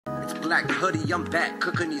like Hoody, I'm back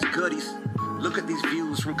cooking these goodies. Look at these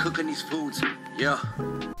views from cooking these foods. Yeah.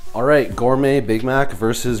 All right, Gourmet Big Mac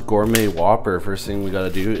versus Gourmet Whopper. First thing we gotta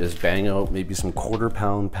do is bang out maybe some 1/4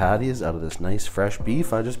 pound patties out of this nice fresh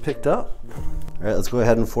beef I just picked up. All right, let's go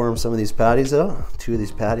ahead and form some of these patties out. 2 of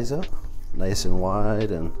these patties out. Nice and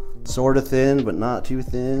wide and sort of thin, but not too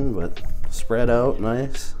thin, but spread out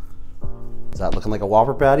nice. Is that looking like a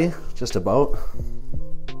Whopper patty? Just about.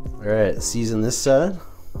 All right, season this side.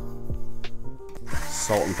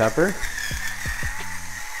 Salt and pepper.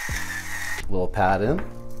 Little pat in.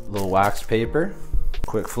 Little wax paper.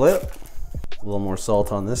 Quick flip. A little more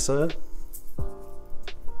salt on this side.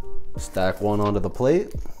 Stack one onto the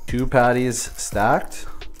plate. 2 patties stacked.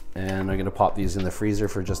 And I'm gonna pop these in the freezer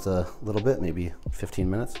for just a little bit, maybe 15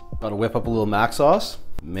 minutes. Gotta whip up a little mac sauce,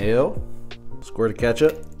 mayo, squirt of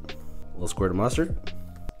ketchup, a little squirt of mustard,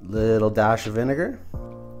 little dash of vinegar,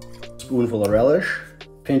 spoonful of relish,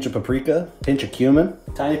 pinch of paprika, pinch of cumin,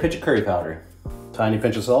 tiny pinch of curry powder, tiny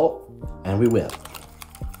pinch of salt, and we whip.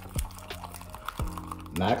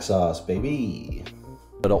 Mac sauce, baby.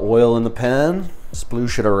 Bit of oil in the pan,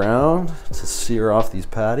 sploosh it around to sear off these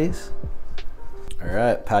patties. All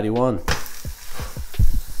right, patty 1.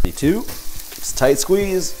 Patty 2, it's tight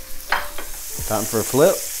squeeze. Time for a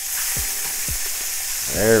flip.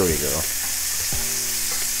 There we go.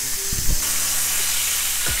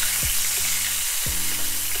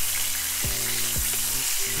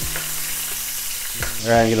 All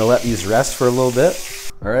right, I'm gonna let these rest for a little bit.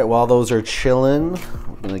 All right, while those are chilling,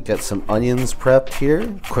 I'm gonna get some onions prepped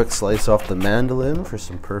here. Quick slice off the mandolin for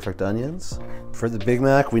some perfect onions. For the Big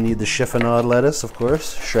Mac, we need the chiffonade lettuce, of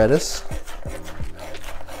course, shreddus.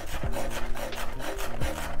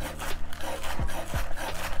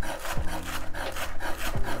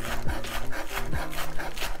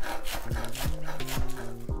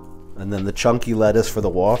 And then the chunky lettuce for the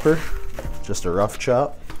Whopper, just a rough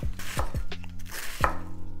chop.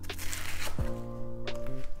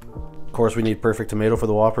 Of course, we need perfect tomato for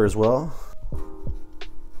the Whopper as well.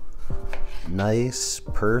 Nice,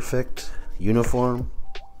 perfect, uniform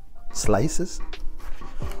slices.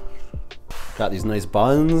 Got these nice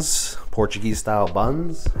buns, Portuguese style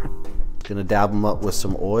buns. Gonna dab them up with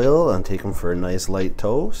some oil and take them for a nice light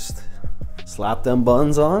toast. Slap them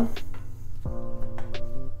buns on.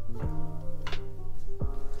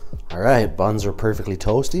 All right, buns are perfectly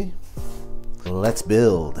toasty. Let's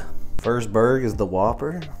build. First burg is the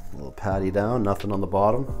Whopper. A little patty down, nothing on the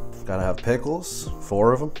bottom. Gotta have pickles,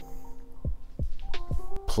 4 of them.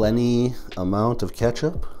 Plenty amount of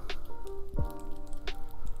ketchup.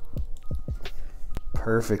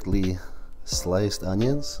 Perfectly sliced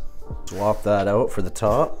onions. Swap that out for the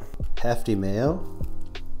top. Hefty mayo.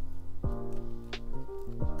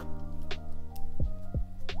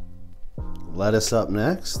 Lettuce up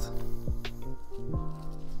next.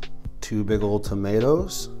 2 big old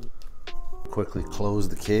tomatoes. Quickly close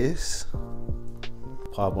the case.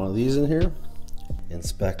 Pop one of these in here.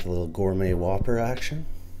 Inspect a little Gourmet Whopper action.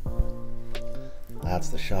 That's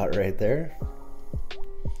the shot right there.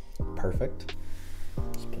 Perfect.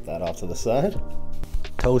 Just put that off to the side.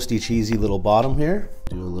 Toasty, cheesy little bottom here.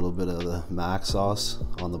 Do a little bit of the mac sauce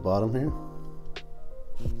on the bottom here.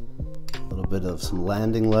 A little bit of some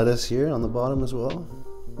landing lettuce here on the bottom as well.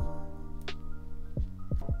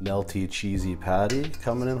 Melty, cheesy patty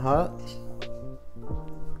coming in hot.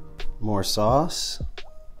 More sauce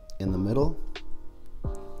in the middle.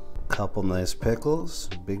 Couple nice pickles,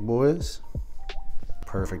 big boys.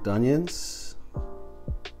 Perfect onions.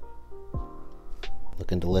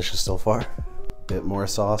 Looking delicious so far. Bit more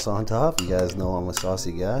sauce on top. You guys know I'm a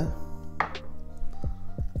saucy guy.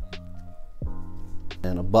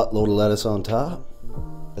 And a buttload of lettuce on top,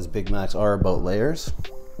 as Big Macs are about layers.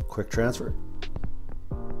 Quick transfer.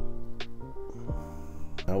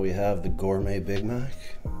 Now we have the Gourmet Big Mac.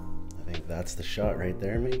 I think that's the shot right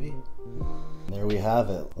there, maybe. There we have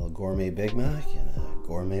it, a Gourmet Big Mac and a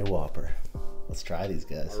Gourmet Whopper. Let's try these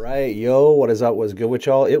guys. All right, yo, what is up? What's good with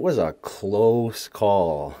y'all? It was a close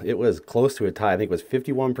call. It was close to a tie. I think it was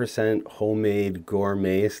 51% homemade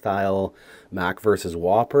gourmet style Mac versus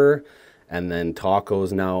Whopper. And then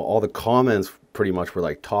tacos. Now, all the comments pretty much were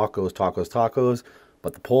like tacos, tacos, tacos.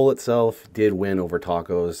 But the poll itself did win over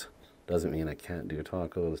tacos. Doesn't mean I can't do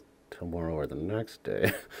tacos tomorrow or the next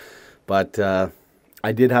day. But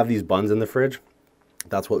I did have these buns in the fridge.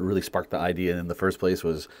 That's what really sparked the idea in the first place,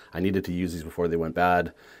 was I needed to use these before they went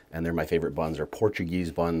bad. And they're my favorite buns. They're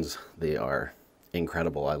Portuguese buns. They are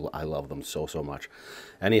incredible. I love them so, so much.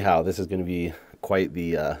 Anyhow, this is going to be quite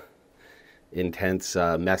the intense,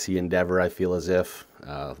 messy endeavor, I feel as if.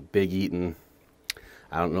 Big eating.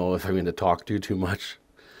 I don't know if I'm going to talk too much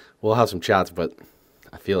we'll have some chats, but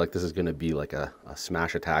I feel like this is going to be like a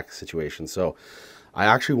smash attack situation. So I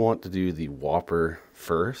actually want to do the Whopper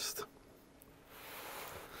first.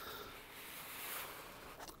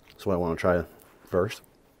 So I want to try first.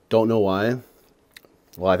 Don't know why.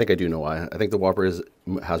 Well, I think I do know why. I think the Whopper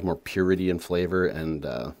has more purity and flavor, and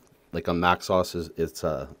like a mac sauce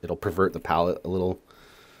it'll pervert the palate a little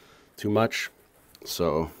too much.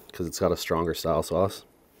 So because it's got a stronger style sauce.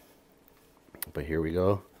 But here we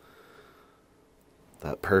go.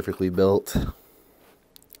 That perfectly built,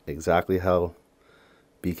 exactly how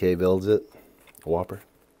BK builds it, Whopper.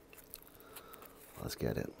 Let's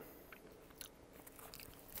get it.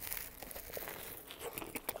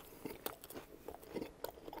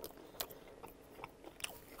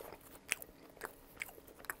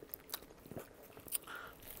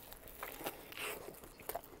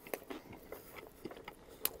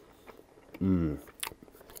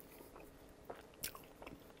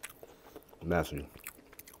 Messy.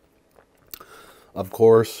 Of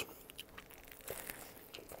course,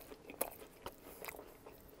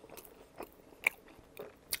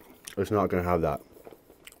 it's not going to have that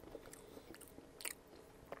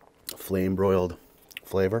flame broiled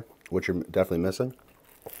flavor, which you're definitely missing.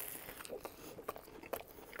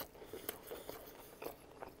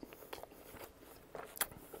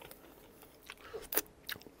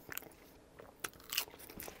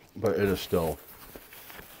 But it is still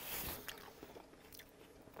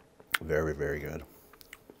very, very good.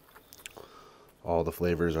 All the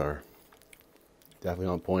flavors are definitely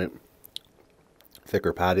on point.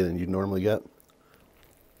 Thicker patty than you'd normally get.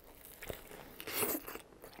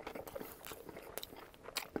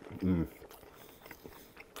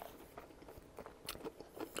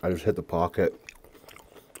 I just hit the pocket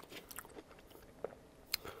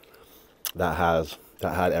that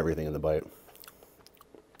had everything in the bite.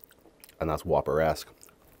 And that's Whopper-esque.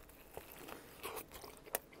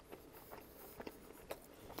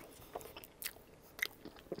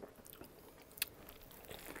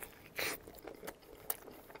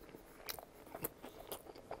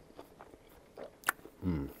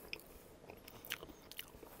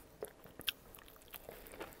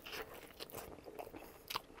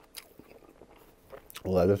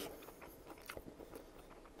 Lettuce.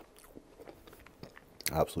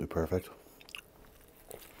 Absolutely perfect.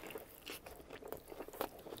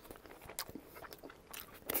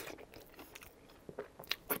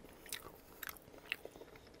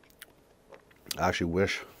 I actually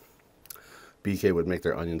wish BK would make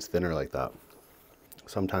their onions thinner like that.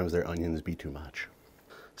 Sometimes their onions be too much.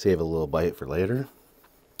 Save a little bite for later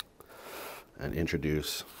and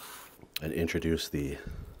introduce the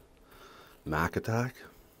Mac Attack.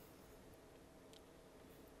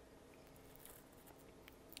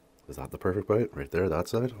 Is that the perfect bite? Right there, that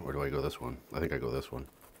side? Or do I go this one? I think I go this one.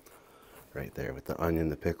 Right there with the onion,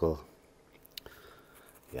 the pickle.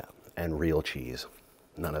 Yeah, and real cheese.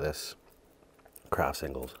 None of this Kraft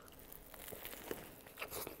singles.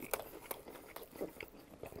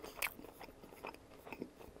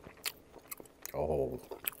 Oh.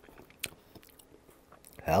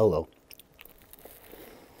 Hello.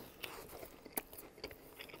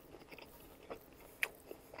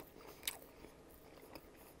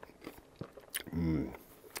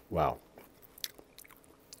 Wow.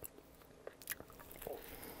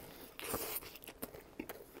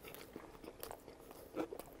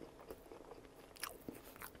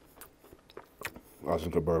 That's a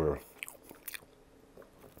good burger.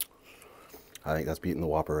 I think that's beating the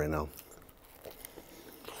Whopper right now.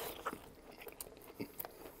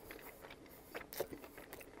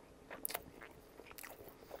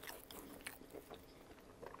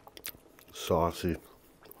 Saucy,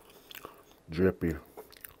 drippy.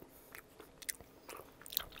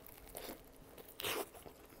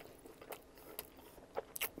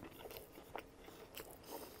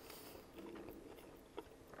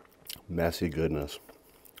 Messy goodness.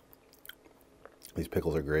 These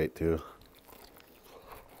pickles are great too.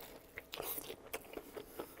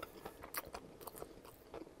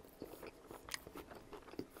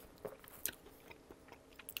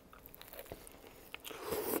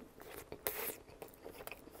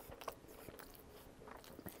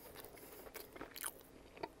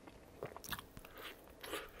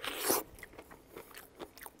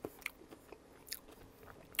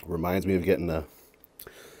 Reminds me of getting a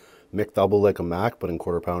McDouble like a Mac, but in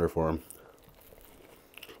quarter pounder form.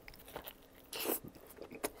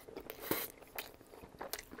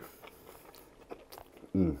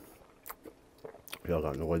 Y'all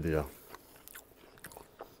got no idea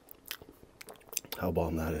how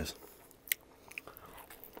bomb that is.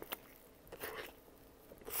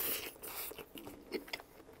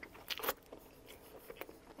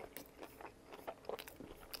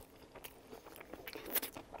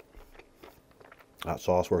 That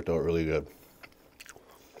sauce worked out really good.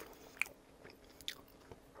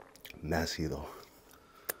 Messy though.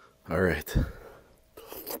 All right.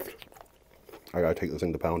 I gotta take this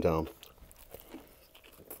thing to Pound Town.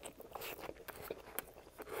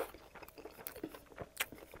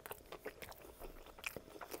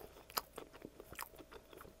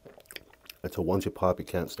 It's a once you pop, you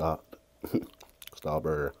can't stop. Style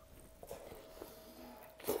burger.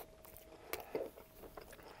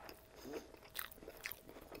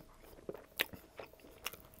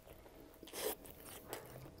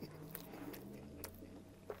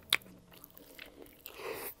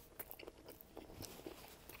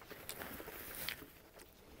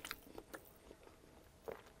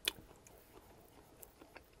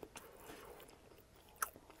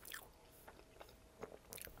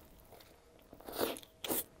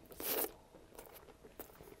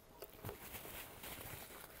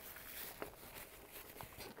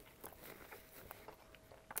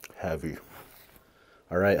 Heavy.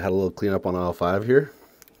 All right, had a little cleanup on aisle 5 here.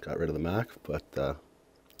 Got rid of the mac, but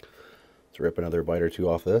let's rip another bite or two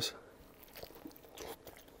off this.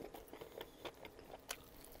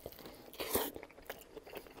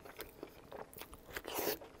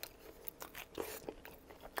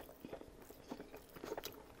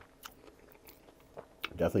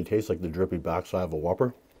 Definitely tastes like the drippy backside of a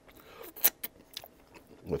Whopper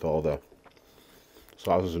with all the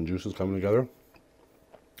sauces and juices coming together.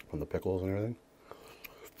 On the pickles and everything.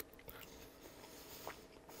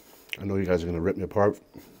 I know you guys are going to rip me apart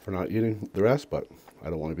for not eating the rest, but I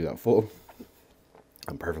don't want to be that full.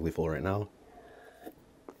 I'm perfectly full right now.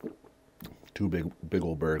 2 big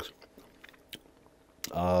old burgers.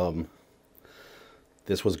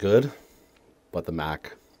 This was good, but the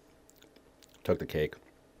mac took the cake.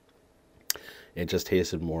 It just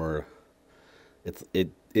tasted more.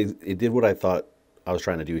 It did what I thought I was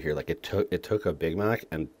trying to do here. Like it took a Big Mac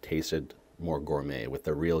and tasted more gourmet with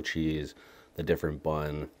the real cheese, the different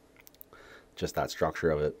bun, just that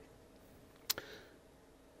structure of it.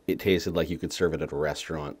 It tasted like you could serve it at a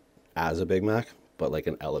restaurant as a Big Mac, but like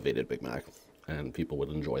an elevated Big Mac, and people would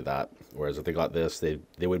enjoy that. Whereas if they got this, they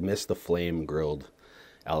would miss the flame grilled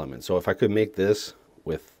element. So if I could make this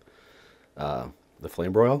with the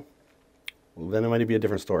flame broil, well, then it might be a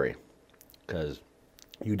different story, because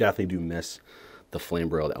you definitely do miss the flame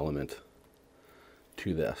broiled element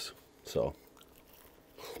to this. So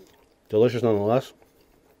delicious nonetheless.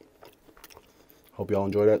 Hope y'all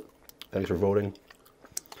enjoyed it. Thanks for voting.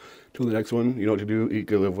 Till the next one, you know what to do. Eat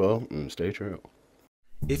good, live well, and stay true.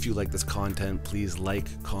 If you like this content, please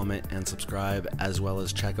like, comment, and subscribe, as well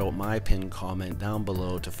as check out my pinned comment down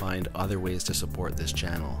below to find other ways to support this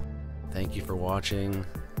channel. Thank you for watching.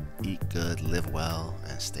 Eat good, live well,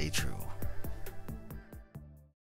 and stay true.